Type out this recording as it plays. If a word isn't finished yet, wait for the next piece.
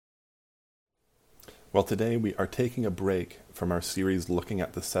Well, today we are taking a break from our series looking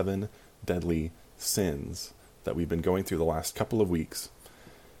at the 7 deadly sins that we've been going through the last couple of weeks.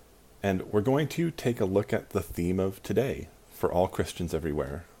 And we're going to take a look at the theme of today for all Christians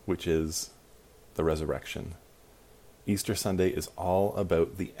everywhere, which is the resurrection. Easter Sunday is all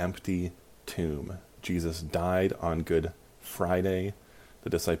about the empty tomb. Jesus died on Good Friday. The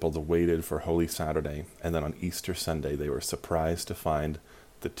disciples waited for Holy Saturday, and then on Easter Sunday they were surprised to find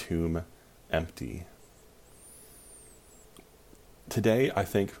the tomb empty. Today, I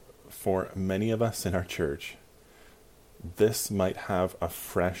think for many of us in our church, this might have a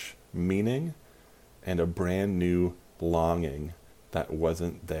fresh meaning and a brand new longing that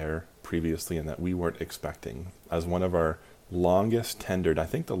wasn't there previously and that we weren't expecting. As one of our longest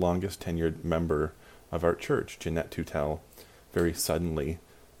tenured member of our church, Jeanette Tutel, very suddenly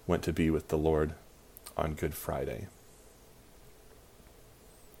went to be with the Lord on Good Friday.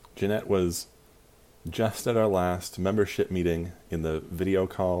 Jeanette was just at our last membership meeting in the video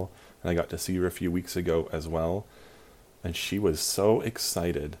call, and I got to see her a few weeks ago as well, and she was so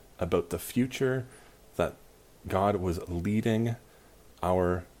excited about the future that God was leading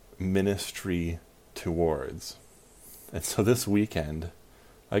our ministry towards. And so this weekend,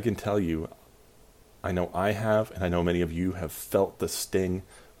 I can tell you, I know I have, and I know many of you have felt the sting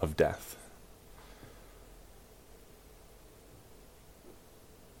of death.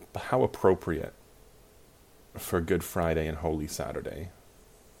 But how appropriate for Good Friday and Holy Saturday.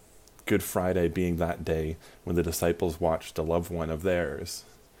 Good Friday being that day when the disciples watched a loved one of theirs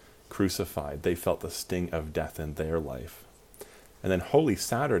crucified. They felt the sting of death in their life. And then Holy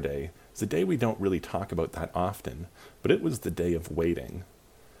Saturday is a day we don't really talk about that often, but it was the day of waiting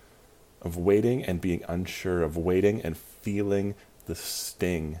and being unsure, of waiting and feeling the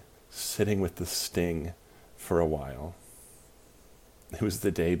sting, sitting with the sting for a while. It was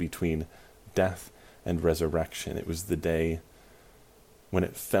the day between death and resurrection. It was the day when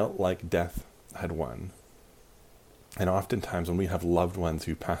it felt like death had won. And oftentimes when we have loved ones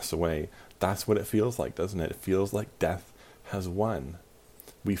who pass away, that's what it feels like, doesn't it? It feels like death has won.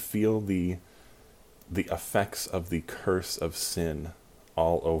 We feel the effects of the curse of sin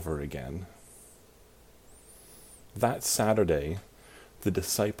all over again. That Saturday, the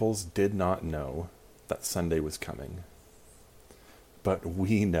disciples did not know that Sunday was coming. But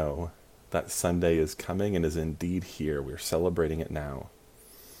we know that Sunday is coming and is indeed here. We're celebrating it now.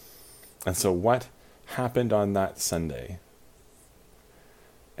 And so what happened on that Sunday?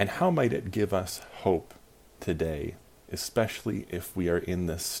 And how might it give us hope today, especially if we are in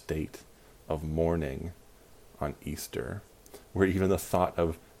this state of mourning on Easter, where even the thought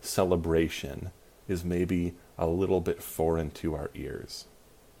of celebration is maybe a little bit foreign to our ears?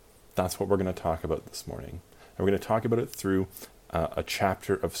 That's what we're going to talk about this morning. And we're going to talk about it through a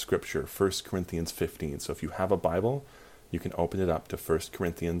chapter of Scripture, 1 Corinthians 15. So if you have a Bible, you can open it up to 1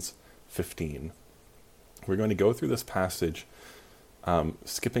 Corinthians 15. We're going to go through this passage,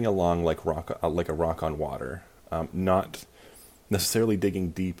 skipping along like a rock on water, not necessarily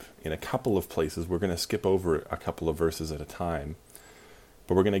digging deep in a couple of places. We're going to skip over a couple of verses at a time,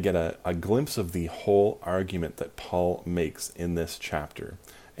 but we're going to get a glimpse of the whole argument that Paul makes in this chapter.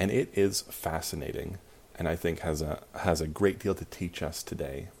 And it is fascinating, and I think has a great deal to teach us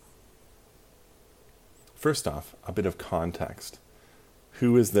today. First off, a bit of context.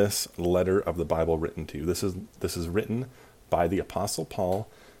 Who is this letter of the Bible written to? This is written by the Apostle Paul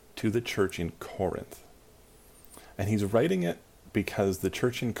to the church in Corinth. And he's writing it because the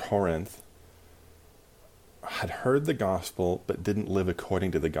church in Corinth had heard the gospel but didn't live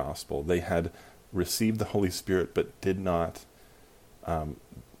according to the gospel. They had received the Holy Spirit but did not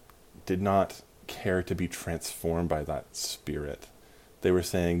care to be transformed by that Spirit. They were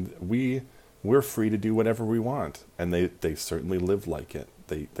saying, we're free to do whatever we want, and they certainly lived like it.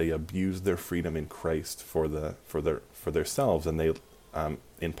 They abused their freedom in Christ for themselves, and they,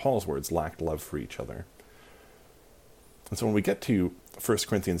 in Paul's words, lacked love for each other. And so when we get to 1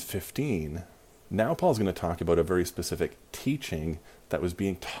 Corinthians 15, now Paul's going to talk about a very specific teaching that was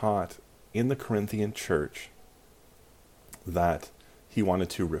being taught in the Corinthian church that he wanted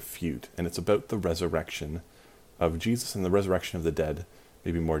to refute. And it's about the resurrection of Jesus and the resurrection of the dead,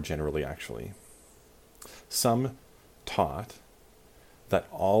 maybe more generally, actually. Some taught that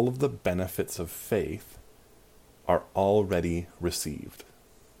all of the benefits of faith are already received.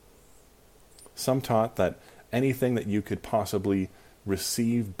 Some taught that anything that you could possibly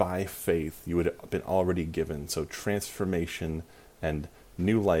receive by faith, you would have been already given. So transformation and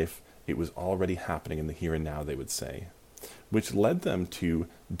new life, it was already happening in the here and now, they would say, which led them to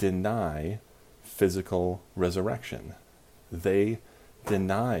deny physical resurrection. They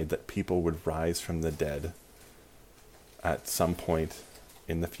denied that people would rise from the dead at some point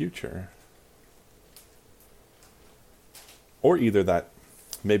in the future. Or either that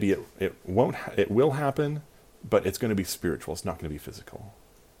maybe it will happen, but it's going to be spiritual, it's not going to be physical.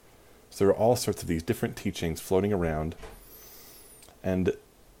 So there are all sorts of these different teachings floating around. And,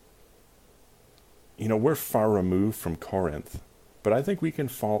 we're far removed from Corinth, but I think we can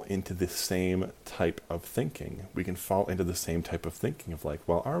fall into the same type of thinking. We can fall into the same type of thinking of like,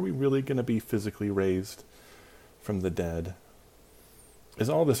 well, are we really going to be physically raised from the dead? Is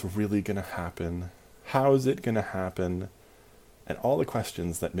all this really going to happen? How is it going to happen? And all the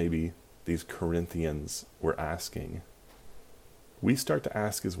questions that maybe these Corinthians were asking, we start to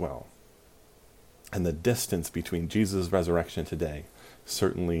ask as well. And the distance between Jesus' resurrection today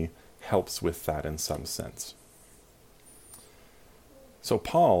certainly helps with that in some sense. So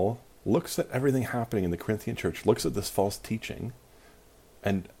Paul looks at everything happening in the Corinthian church, looks at this false teaching,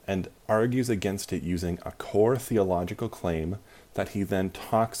 and argues against it using a core theological claim that he then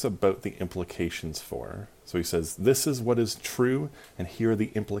talks about the implications for. So he says, this is what is true, and here are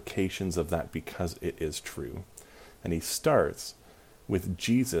the implications of that because it is true. And he starts with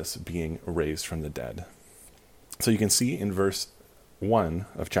Jesus being raised from the dead. So you can see in verse 1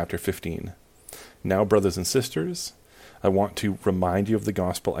 of chapter 15, now, brothers and sisters, I want to remind you of the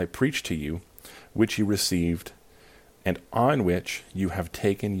gospel I preached to you, which you received, and on which you have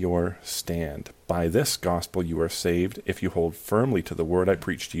taken your stand. By this gospel you are saved, if you hold firmly to the word I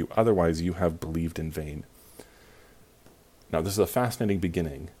preached to you. Otherwise you have believed in vain. Now this is a fascinating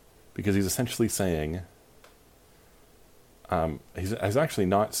beginning, because he's essentially saying, he's actually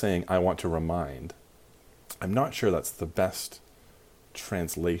not saying, I want to remind. I'm not sure that's the best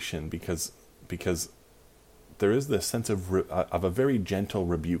translation, because there is this sense of a very gentle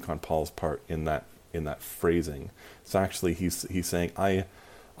rebuke on Paul's part in that phrasing. So actually he's saying, I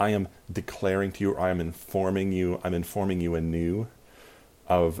am declaring to you, or I am informing you anew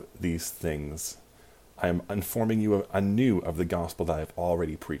of these things. I am informing you anew of the gospel that I've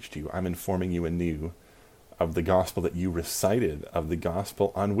already preached to you. I'm informing you anew of the gospel that you recited, of the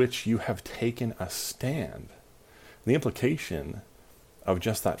gospel on which you have taken a stand. The implication of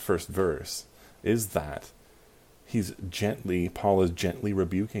just that first verse is that Paul is gently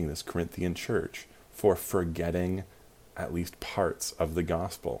rebuking this Corinthian church for forgetting at least parts of the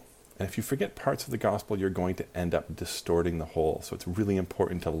gospel. And if you forget parts of the gospel, you're going to end up distorting the whole. So it's really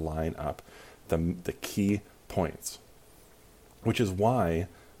important to line up the key points, which is why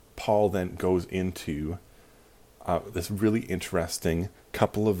Paul then goes into this really interesting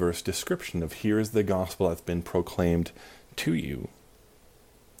couple of verse description of here is the gospel that's been proclaimed to you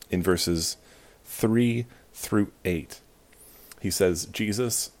in verses 3 through 8. He says,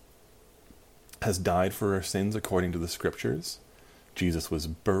 Jesus has died for our sins according to the scriptures. Jesus was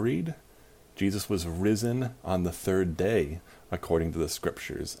buried. Jesus was risen on the third day according to the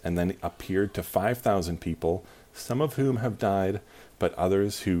scriptures, and then appeared to 5,000 people, some of whom have died, but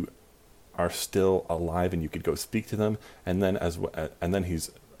others who are still alive, and you could go speak to them. And then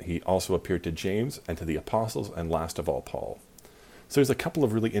he also appeared to James and to the apostles, and last of all Paul. So there's a couple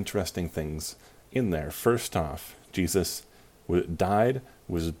of really interesting things in there. First off, Jesus died,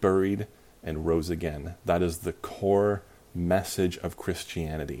 was buried, and rose again. That is the core message of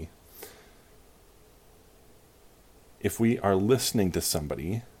Christianity. If we are listening to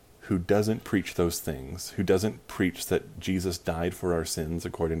somebody who doesn't preach those things, who doesn't preach that Jesus died for our sins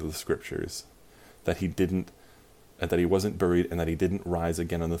according to the scriptures, that he wasn't buried, and that he didn't rise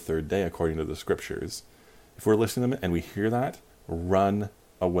again on the third day according to the scriptures, if we're listening to them and we hear that, run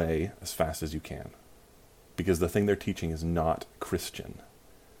away as fast as you can. Because the thing they're teaching is not Christian.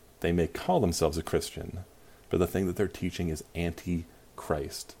 They may call themselves a Christian, but the thing that they're teaching is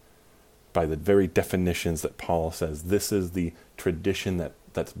anti-Christ. By the very definitions that Paul says, this is the tradition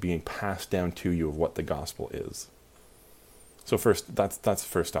that's being passed down to you of what the gospel is. So first, that's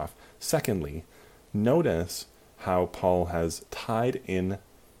first off. Secondly, notice how Paul has tied in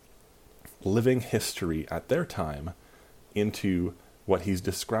living history at their time into what he's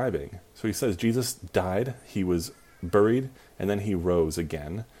describing. So he says Jesus died, he was buried, and then he rose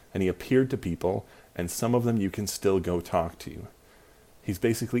again, and he appeared to people, and some of them you can still go talk to. He's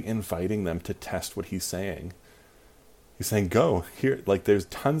basically inviting them to test what he's saying. He's saying, go, here, like there's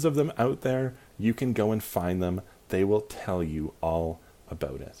tons of them out there, you can go and find them, they will tell you all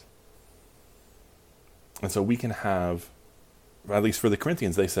about it. And so we can have, at least for the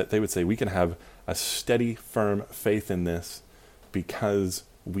Corinthians, they would say we can have a steady, firm faith in this because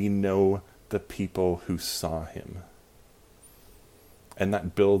we know the people who saw him. And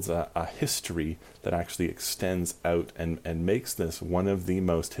that builds a history that actually extends out and makes this one of the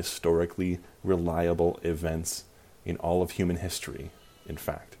most historically reliable events in all of human history, in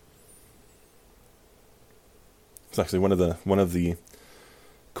fact. It's actually one of the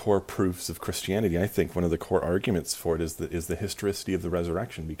core proofs of Christianity. I think one of the core arguments for it is the historicity of the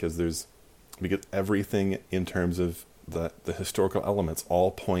resurrection, because everything in terms of the historical elements all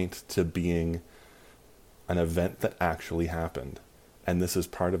point to being an event that actually happened. And this is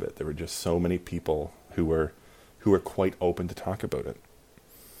part of it. There were just so many people who were quite open to talk about it.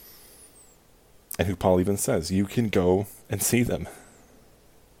 And who Paul even says, you can go and see them.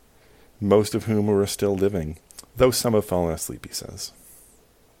 Most of whom were still living, though some have fallen asleep, he says.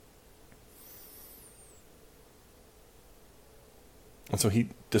 And so he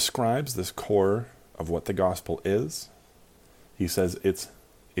describes this core of what the gospel is. He says it's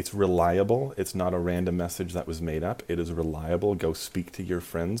reliable. It's not a random message that was made up. It is reliable. Go speak to your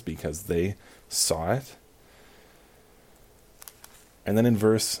friends because they saw it. And then in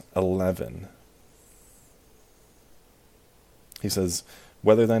verse 11, he says,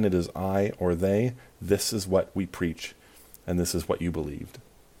 whether then it is I or they, this is what we preach, and this is what you believed.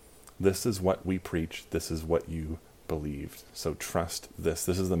 This is what we preach. This is what you believed. So trust this.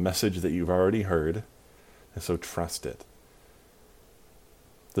 This is the message that you've already heard, and so trust it.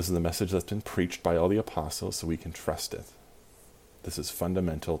 This is the message that's been preached by all the apostles, so we can trust it. This is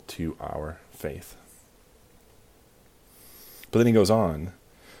fundamental to our faith. But then he goes on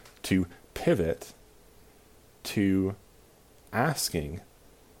to pivot to asking,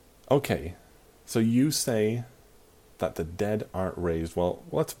 okay, so you say that the dead aren't raised. Well,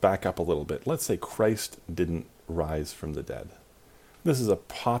 let's back up a little bit. Let's say Christ didn't rise from the dead. This is a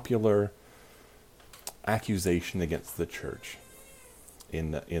popular accusation against the church.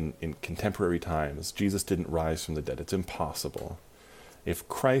 In contemporary times, Jesus didn't rise from the dead. It's impossible. If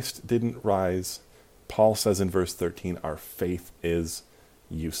Christ didn't rise, Paul says in verse 13, our faith is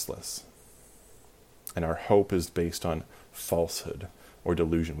useless. And our hope is based on falsehood or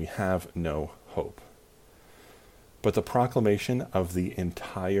delusion. We have no hope. But the proclamation of the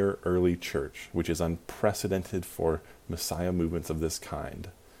entire early church, which is unprecedented for Messiah movements of this kind,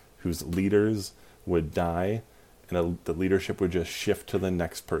 whose leaders would die and the leadership would just shift to the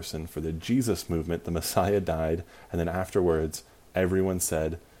next person. For the Jesus movement, the Messiah died, and then afterwards, everyone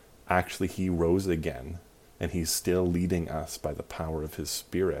said, actually, he rose again, and he's still leading us by the power of his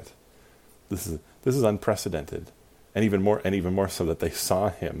Spirit. This is unprecedented, and even more so that they saw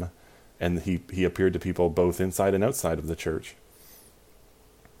him, and he appeared to people both inside and outside of the church.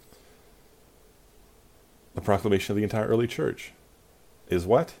 The proclamation of the entire early church is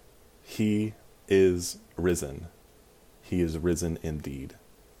what? He is risen. He is risen indeed.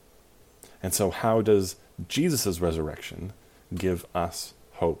 And so how does Jesus' resurrection give us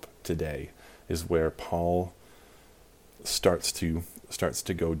hope today, is where Paul starts to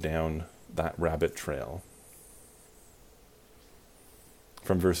go down that rabbit trail.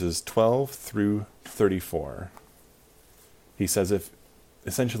 From verses 12 through 34, he says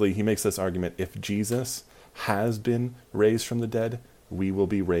essentially he makes this argument, if Jesus has been raised from the dead, we will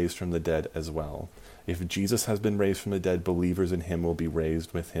be raised from the dead as well. If Jesus has been raised from the dead, believers in him will be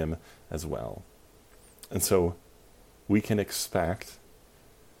raised with him as well. And so we can expect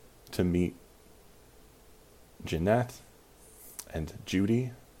to meet Jeanette and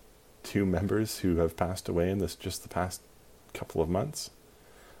Judy, two members who have passed away in just the past couple of months,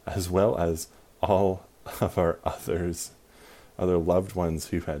 as well as all of our other loved ones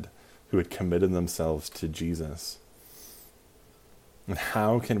who had committed themselves to Jesus. And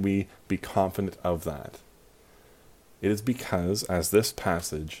how can we be confident of that? It is because, as this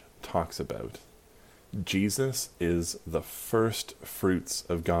passage talks about, Jesus is the first fruits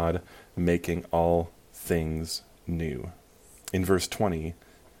of God making all things new. In verse 20,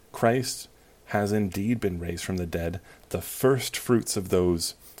 Christ has indeed been raised from the dead, the first fruits of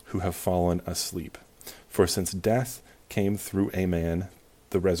those who have fallen asleep. For since death came through a man,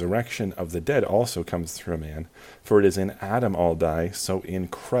 the resurrection of the dead also comes through a man. For it is in Adam all die, so in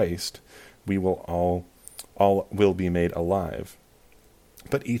Christ we will all will be made alive.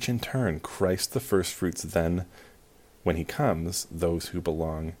 But each in turn, Christ the first fruits, then, when he comes, those who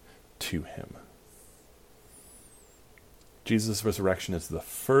belong to him. Jesus' resurrection is the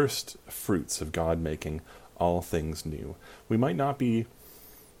first fruits of God making all things new. We might not be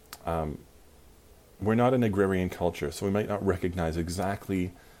we're not an agrarian culture, so we might not recognize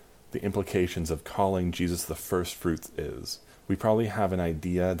exactly the implications of calling Jesus the first fruits is. We probably have an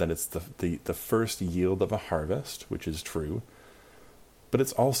idea that it's the first yield of a harvest, which is true. but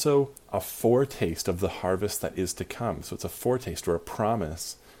it's also a foretaste of the harvest that is to come. So it's a foretaste or a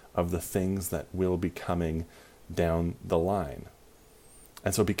promise of the things that will be coming down the line.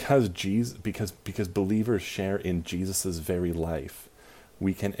 And so because believers share in Jesus' very life,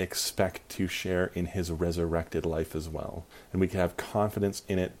 we can expect to share in his resurrected life as well. And we can have confidence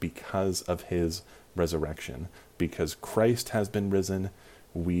in it because of his resurrection. Because Christ has been risen,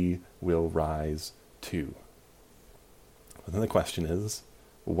 we will rise too. But then the question is,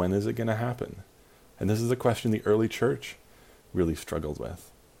 when is it going to happen? And this is a question the early church really struggled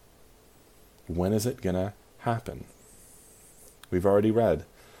with. When is it going to happen? We've already read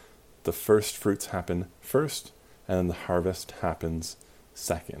the first fruits happen first, and then the harvest happens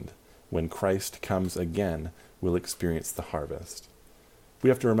second. When Christ comes again, we'll experience the harvest. We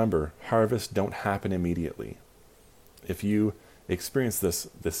have to remember, harvests don't happen immediately. If you experience this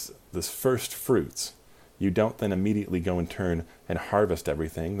first fruits, you don't then immediately go and turn and harvest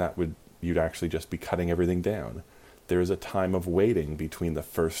everything. You'd actually just be cutting everything down. There is a time of waiting between the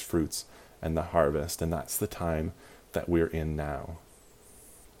first fruits and the harvest, and that's the time that we're in now.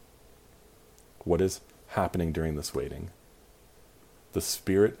 What is happening during this waiting? The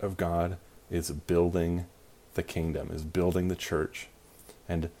Spirit of God is building the kingdom, is building the church,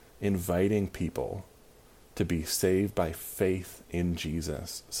 and inviting people to be saved by faith in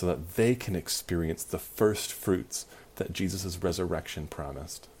Jesus so that they can experience the first fruits that Jesus' resurrection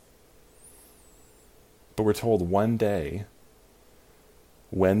promised. But we're told one day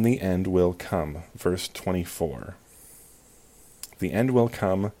when the end will come. Verse 24. The end will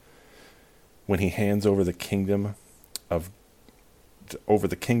come when he hands over the kingdom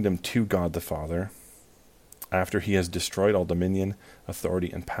to God the Father, after he has destroyed all dominion,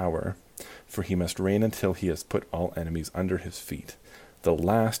 authority, and power. For he must reign until he has put all enemies under his feet. The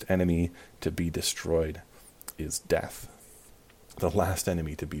last enemy to be destroyed is death. The last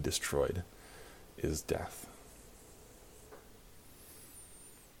enemy to be destroyed is death.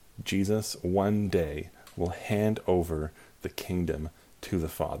 Jesus one day will hand over the kingdom to the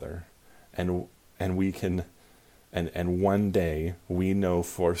Father, and one day we know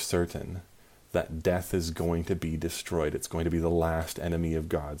for certain that death is going to be destroyed. It's going to be the last enemy of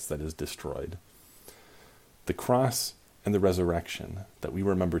God's that is destroyed. The cross and the resurrection that we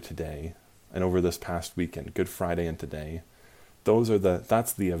remember today and over this past weekend, Good Friday and today,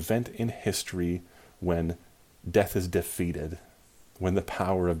 that's the event in history when death is defeated, when the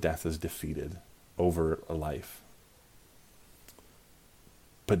power of death is defeated over a life.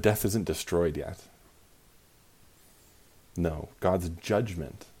 But death isn't destroyed yet. No, God's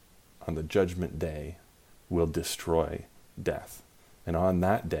judgment on the judgment day will destroy death. And on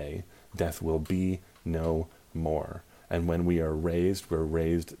that day, death will be no more. And when we are raised, we're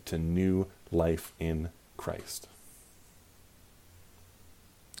raised to new life in Christ.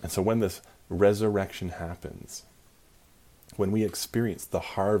 And so when this resurrection happens, when we experience the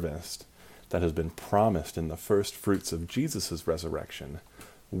harvest that has been promised in the first fruits of Jesus' resurrection,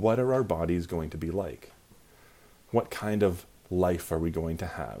 what are our bodies going to be like? What kind of life are we going to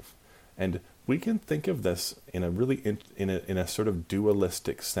have? And we can think of this in a sort of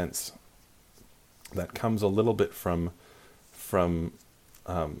dualistic sense that comes a little bit from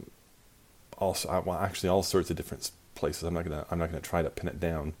all sorts of different places. I'm not gonna try to pin it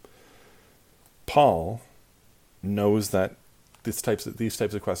down. Paul knows that these types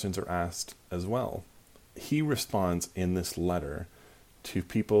of questions are asked as well. He responds in this letter to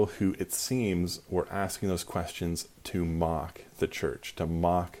people who, it seems, were asking those questions to mock the church, to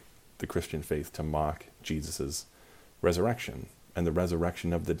mock the Christian faith, to mock Jesus' resurrection and the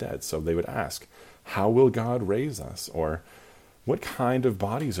resurrection of the dead. So they would ask, how will God raise us? Or what kind of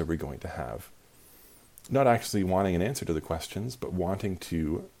bodies are we going to have? Not actually wanting an answer to the questions, but wanting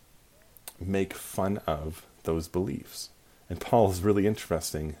to make fun of those beliefs. And Paul is really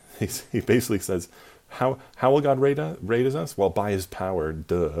interesting. He basically says, how will God raise us? Well, by his power,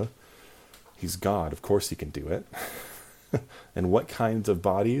 duh. He's God. Of course he can do it. And what kinds of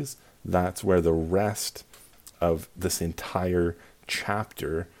bodies? That's where the rest of this entire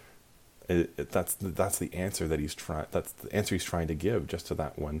chapter, that's the answer that that's the answer he's trying to give just to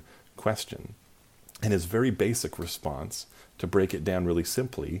that one question. And his very basic response, to break it down really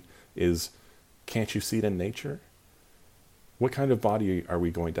simply, is, can't you see it in nature? What kind of body are we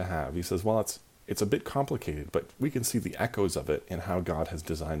going to have? He says, well, it's a bit complicated, but we can see the echoes of it in how God has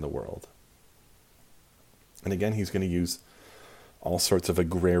designed the world. And again, he's going to use all sorts of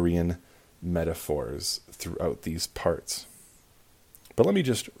agrarian metaphors throughout these parts. But let me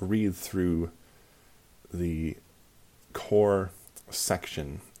just read through the core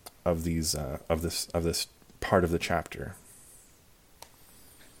section of this part of the chapter.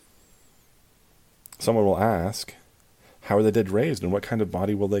 Someone will ask, how are the dead raised, and what kind of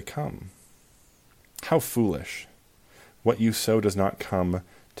body will they come? How foolish. What you sow does not come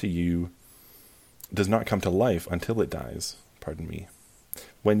to life until it dies. Pardon me.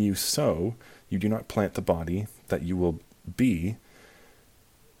 When you sow, you do not plant the body that you will be,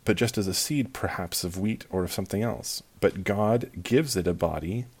 but just as a seed perhaps of wheat or of something else. But God gives it a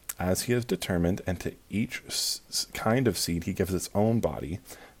body as he has determined, and to each kind of seed he gives its own body.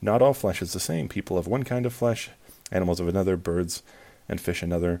 Not all flesh is the same. People have one kind of flesh, animals of another, birds and fish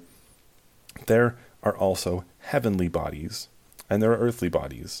another. There are also heavenly bodies, and there are earthly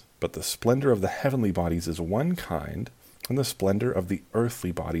bodies. But the splendor of the heavenly bodies is one kind, and the splendor of the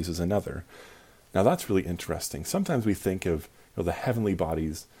earthly bodies is another. Now that's really interesting. Sometimes we think of the heavenly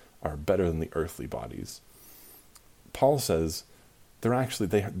bodies are better than the earthly bodies. Paul says they're actually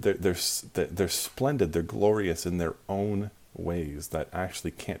they're splendid, they're glorious in their own ways that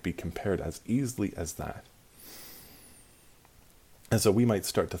actually can't be compared as easily as that. And so we might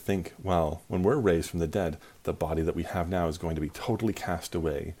start to think, well, when we're raised from the dead, the body that we have now is going to be totally cast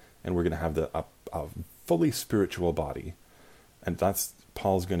away, and we're going to have a fully spiritual body. And that's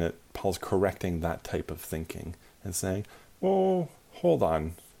Paul's correcting that type of thinking and saying, "Oh, hold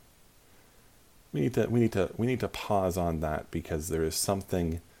on. We need to pause on that, because there is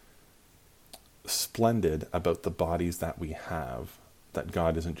something splendid about the bodies that we have that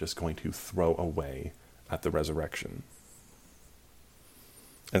God isn't just going to throw away at the resurrection."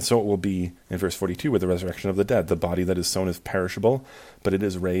 And so it will be in verse 42 with the resurrection of the dead. The body that is sown is perishable, but it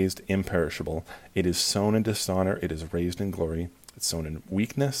is raised imperishable. It is sown in dishonor, it is raised in glory. It's sown in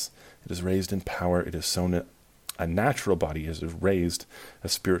weakness, it is raised in power. It is sown a natural body, it is raised a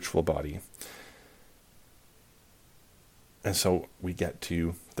spiritual body. And so we get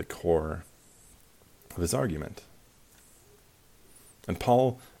to the core of his argument. And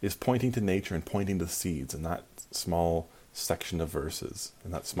Paul is pointing to nature and pointing to seeds in that small section of verses,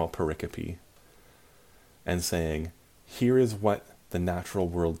 in that small pericope, and saying, here is what the natural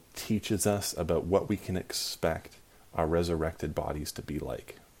world teaches us about what we can expect our resurrected bodies to be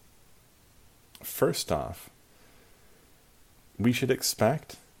like. First off, we should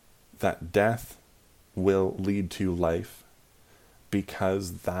expect that death will lead to life,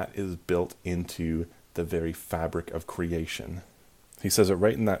 because that is built into the very fabric of creation. He says it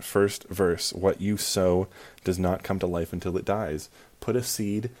right in that first verse. What you sow does not come to life until it dies. Put a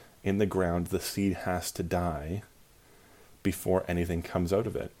seed in the ground, the seed has to die before anything comes out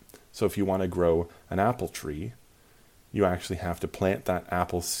of it. So if you want to grow an apple tree, you actually have to plant that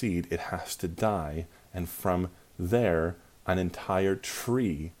apple seed. It has to die, and from there, an entire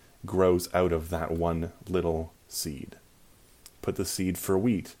tree grows out of that one little seed. Put the seed for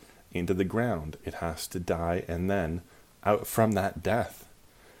wheat into the ground. It has to die, and then out from that death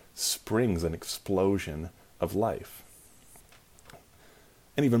springs an explosion of life.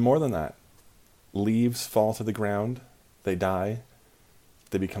 And even more than that, leaves fall to the ground, they die,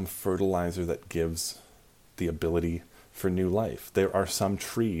 they become fertilizer that gives the ability for new life. There are some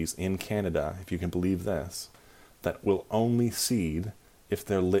trees in Canada, if you can believe this, that will only seed if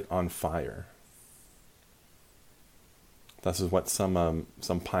they're lit on fire. This is what some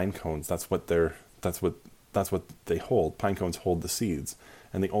pine cones, that's what they hold. Pine cones hold the seeds.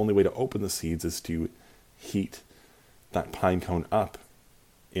 And the only way to open the seeds is to heat that pine cone up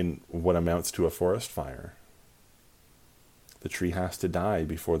in what amounts to a forest fire. The tree has to die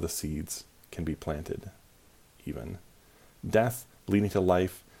before the seeds can be planted, even. Death leading to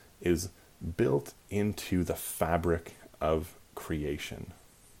life is built into the fabric of creation.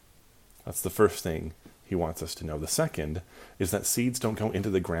 That's the first thing he wants us to know. The second is that seeds don't go into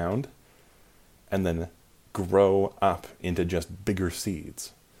the ground and then grow up into just bigger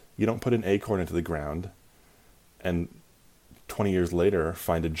seeds. You don't put an acorn into the ground and 20 years later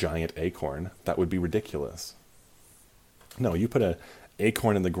find a giant acorn. That would be ridiculous. No, you put an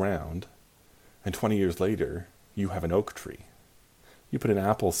acorn in the ground and 20 years later you have an oak tree. You put an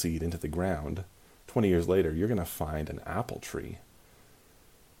apple seed into the ground, 20 years later you're going to find an apple tree.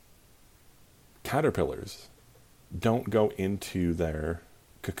 Caterpillars don't go into their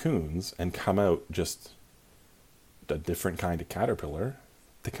cocoons and come out just a different kind of caterpillar.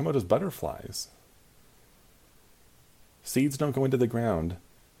 They come out as butterflies. Seeds don't go into the ground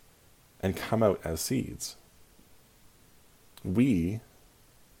and come out as seeds. We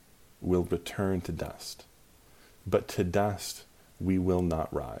will return to dust, but to dust we will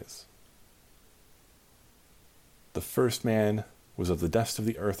not rise. The first man was of the dust of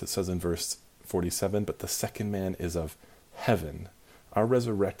the earth, it says in verse 47, but the second man is of heaven. Our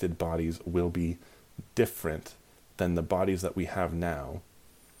resurrected bodies will be different than the bodies that we have now,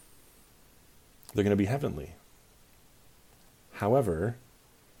 They're going to be heavenly. However,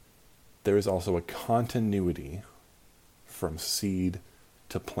 there is also a continuity from seed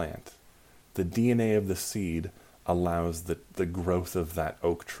to plant. The DNA of the seed allows the growth of that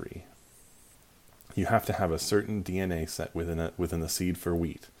oak tree. You have to have a certain DNA set within the seed for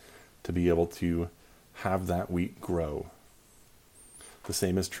wheat to be able to have that wheat grow. The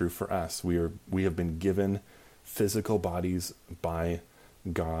same is true for us. We have been given physical bodies by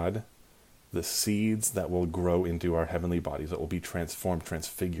God, the seeds that will grow into our heavenly bodies, that will be transformed,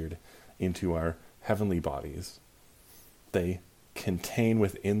 transfigured into our heavenly bodies. They contain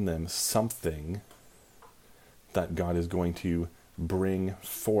within them something that God is going to bring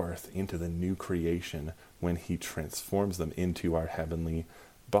forth into the new creation when he transforms them into our heavenly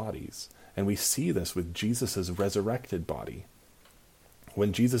bodies. And we see this with Jesus' resurrected body.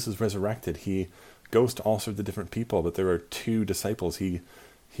 When Jesus is resurrected, he goes to all sorts of different people, but there are two disciples he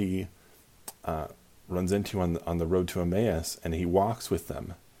runs into on the road to Emmaus, and he walks with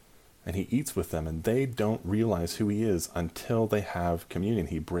them, and he eats with them, and they don't realize who he is until they have communion.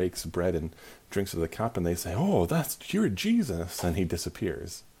 He breaks bread and drinks of the cup, and they say, "Oh, you're Jesus," and he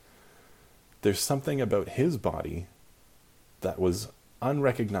disappears. There's something about his body that was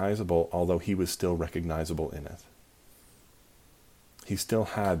unrecognizable, although he was still recognizable in it. He still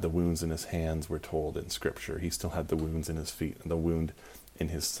had the wounds in his hands, we're told in Scripture. He still had the wounds in his feet and the wound in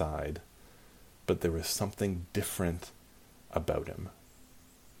his side. But there was something different about him.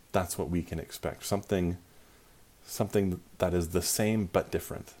 That's what we can expect. Something that is the same but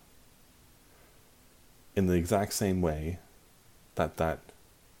different. In the exact same way that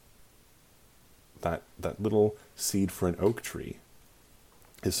little seed for an oak tree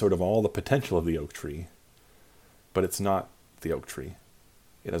is sort of all the potential of the oak tree, but it's not the oak tree.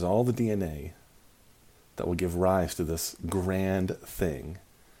 It has all the DNA that will give rise to this grand thing,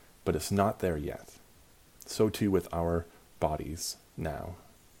 but it's not there yet. So too with our bodies now.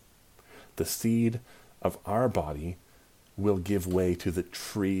 The seed of our body will give way to the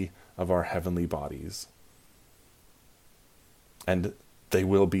tree of our heavenly bodies. And they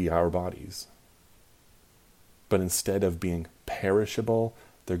will be our bodies. But instead of being perishable,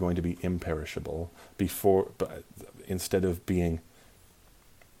 they're going to be imperishable. Instead of being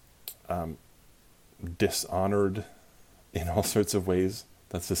dishonored in all sorts of ways,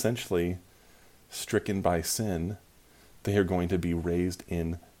 that's essentially stricken by sin, they are going to be raised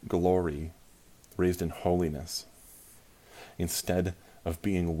in glory, raised in holiness. Instead of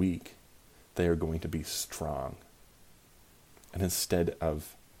being weak, they are going to be strong. And instead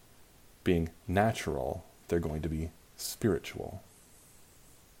of being natural, they're going to be spiritual.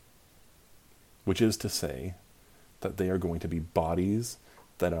 Which is to say that they are going to be bodies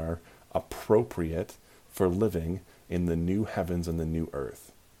that are appropriate for living in the new heavens and the new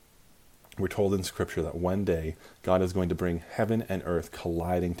earth. We're told in Scripture that one day God is going to bring heaven and earth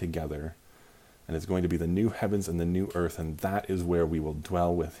colliding together, and it's going to be the new heavens and the new earth, and that is where we will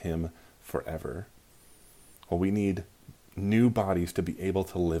dwell with him forever. Well, we need new bodies to be able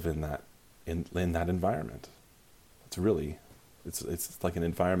to live in that environment. It's like an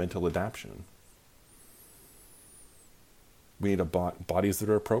environmental adaptation. We need bodies that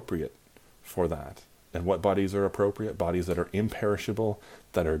are appropriate for that. And what bodies are appropriate? Bodies that are imperishable,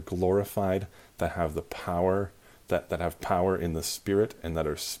 that are glorified, that have the power, that have power in the spirit, and that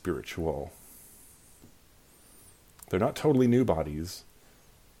are spiritual. They're not totally new bodies.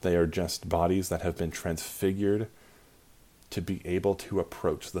 They are just bodies that have been transfigured to be able to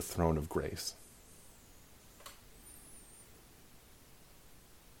approach the throne of grace.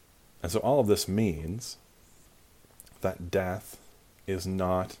 And so all of this means that death is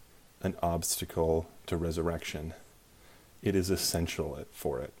not an obstacle to resurrection. It is essential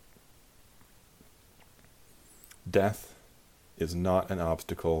for it. Death is not an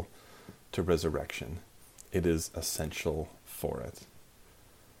obstacle to resurrection. It is essential for it.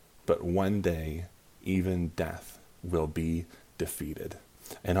 But one day, even death will be defeated.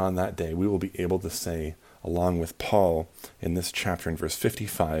 And on that day, we will be able to say, along with Paul in this chapter in verse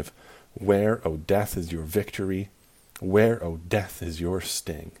 55, "Where, O death, is your victory? Where, O death, is your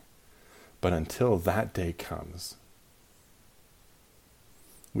sting?" But until that day comes,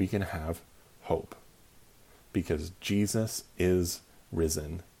 we can have hope, because Jesus is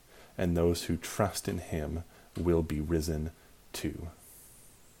risen, and those who trust in him will be risen too.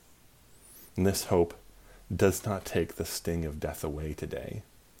 And this hope does not take the sting of death away today,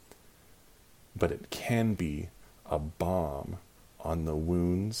 but it can be a balm on the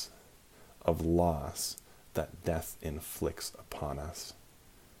wounds of loss that death inflicts upon us,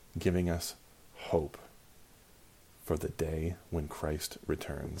 giving us hope for the day when Christ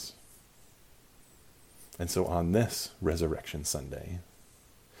returns. And so on this Resurrection Sunday,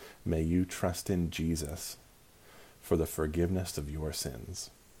 may you trust in Jesus for the forgiveness of your sins.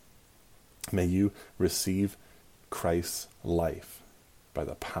 May you receive Christ's life by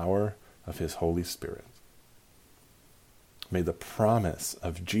the power of his Holy Spirit. May the promise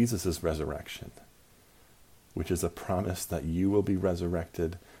of Jesus' resurrection, which is a promise that you will be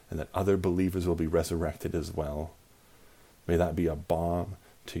resurrected and that other believers will be resurrected as well, may that be a balm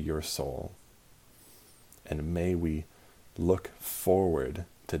to your soul. And may we look forward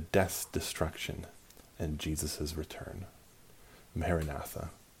to death's destruction and Jesus' return. Maranatha,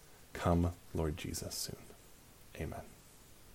 come, Lord Jesus, soon. Amen.